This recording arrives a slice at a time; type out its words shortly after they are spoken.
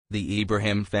The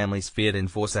Ibrahim family's feared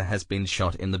enforcer has been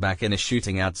shot in the back in a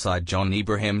shooting outside John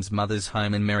Ibrahim's mother's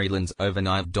home in Maryland's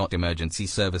overnight. Emergency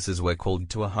services were called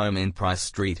to a home in Price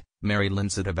Street,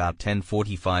 Maryland at about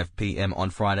 10:45 p.m.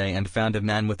 on Friday and found a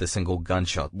man with a single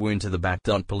gunshot wound to the back.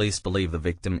 Police believe the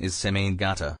victim is Semi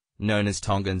Ngata, known as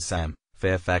Tongan Sam.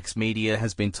 Fairfax media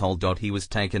has been told he was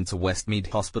taken to Westmead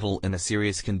Hospital in a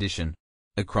serious condition.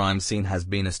 A crime scene has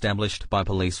been established by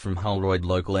police from Holroyd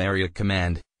Local Area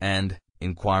Command, and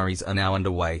inquiries are now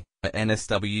underway, a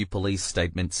NSW police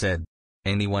statement said.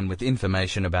 Anyone with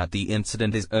information about the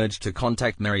incident is urged to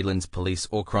contact Maryland's police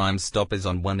or Crime Stoppers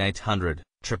on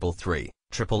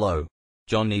 1-800-333-000.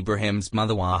 John Ibrahim's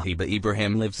mother Wahiba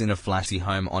Ibrahim lives in a flashy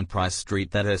home on Price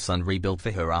Street that her son rebuilt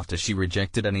for her after she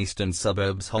rejected an eastern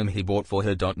suburbs home he bought for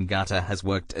her. Ngata has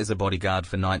worked as a bodyguard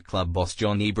for nightclub boss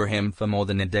John Ibrahim for more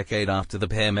than a decade after the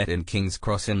pair met in King's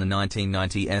Cross in the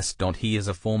 1990s. He is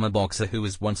a former boxer who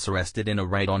was once arrested in a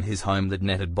raid on his home that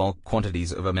netted bulk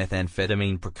quantities of a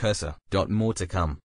methamphetamine precursor. More to come.